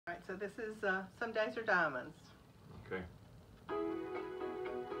so this is Some Days Are Diamonds. Okay.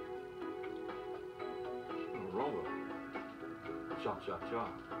 Roller. Cha cha cha.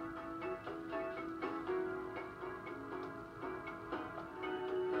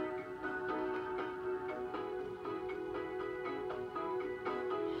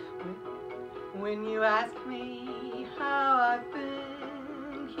 When you ask me how I've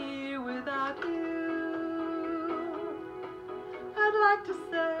been here without you, I'd like to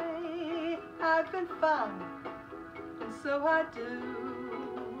say I've been fine, and so I do.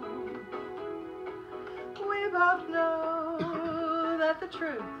 We both know that the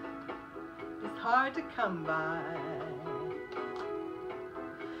truth is hard to come by,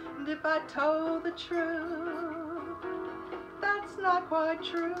 and if I told the truth, that's not quite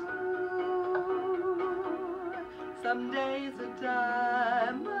true. Some days are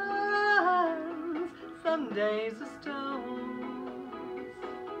diamonds, some days are stones.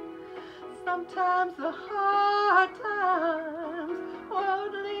 Sometimes the hard times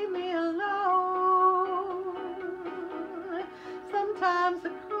won't leave me alone. Sometimes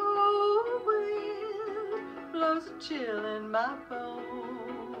the cold wind blows a chill in my bones.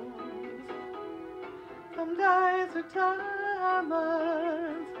 Some days are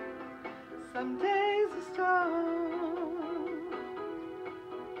diamonds, some days are stone.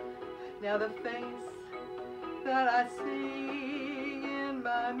 Now the face that I see in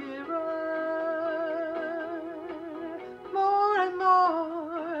my mirror, more and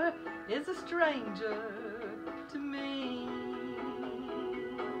more is a stranger to me.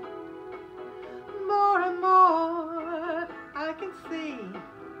 More and more I can see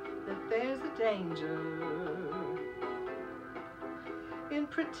that there's a danger in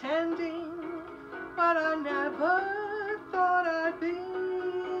pretending what I never thought I'd be.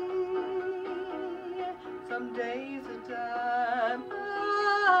 Some days are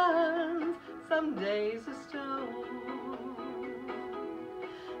diamonds, some days are stone.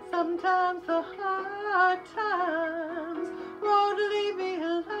 Sometimes the hard times won't leave me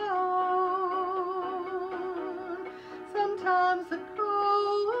alone. Sometimes the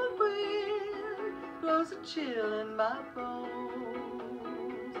cold wind blows a chill in my bones.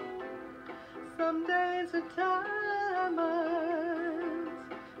 Some days are diamonds,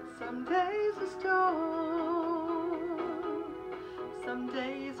 some days are stone. Some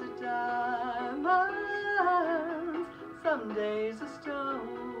days are diamonds, some days are stones.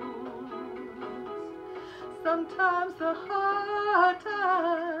 Sometimes the hard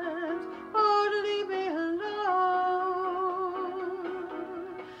times won't leave me alone.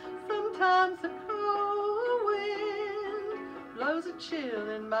 Sometimes the cold wind blows a chill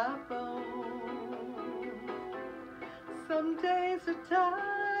in my bones. Some days are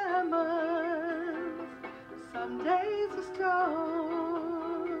diamonds, some days are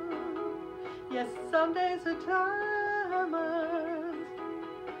stone. Yes, some days are diamonds,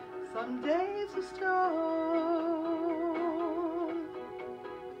 some days are stone.